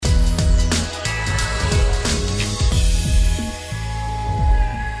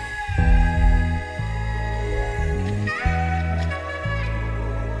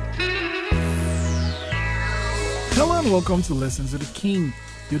welcome to Lessons of the King,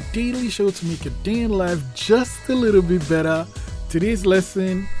 your daily show to make your day in life just a little bit better. Today's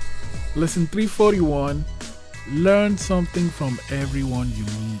lesson 341, learn something from everyone you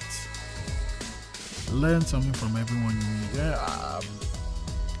meet. Learn something from everyone you meet.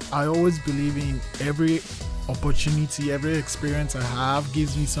 I always believe in every opportunity, every experience I have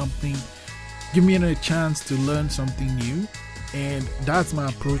gives me something, give me a chance to learn something new. And that's my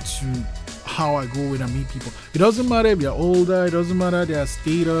approach to how I go when I meet people. It doesn't matter if they're older, it doesn't matter their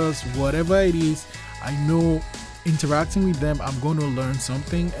status, whatever it is. I know interacting with them, I'm going to learn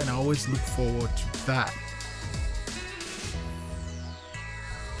something, and I always look forward to that.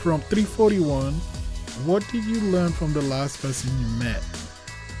 From 341, what did you learn from the last person you met?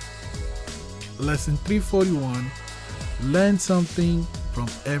 Lesson 341, learn something from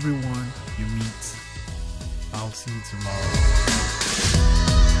everyone you meet. I'll see you tomorrow.